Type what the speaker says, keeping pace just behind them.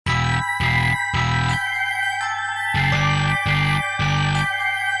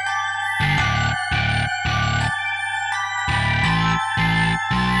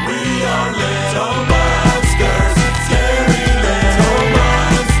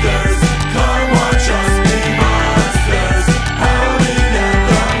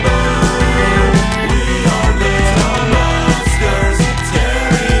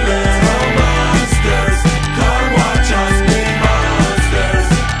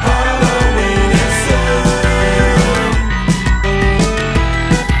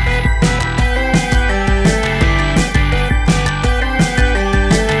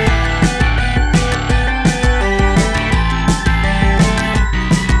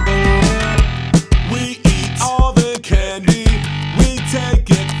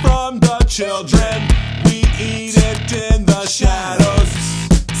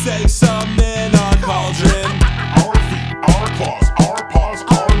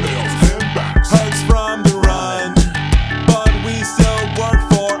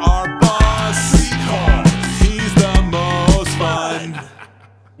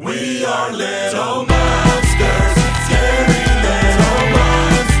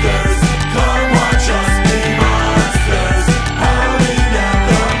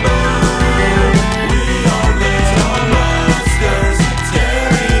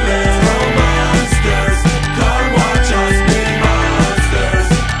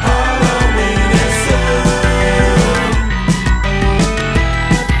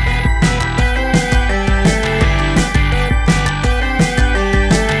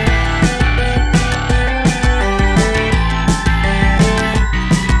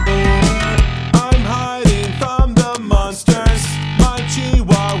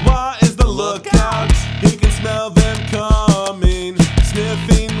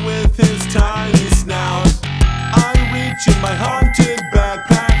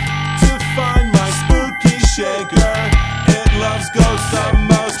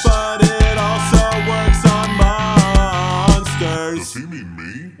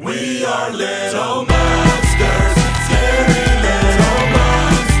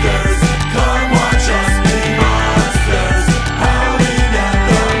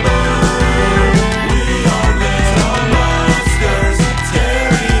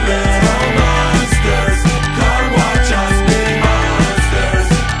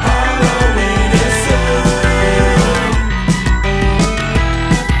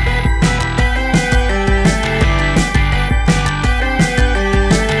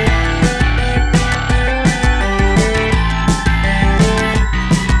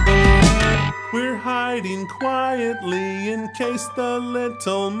hiding quietly in case the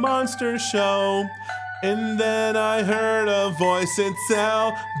little monsters show. And then I heard a voice, it's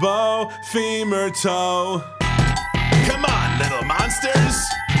elbow, femur, toe. Come on, little monsters,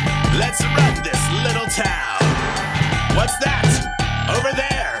 let's run this little town. What's that? Over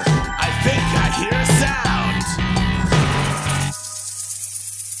there, I think I hear a sound.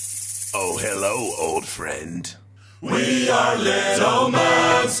 Oh, hello, old friend. We are little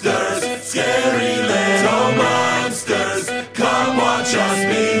monsters, scary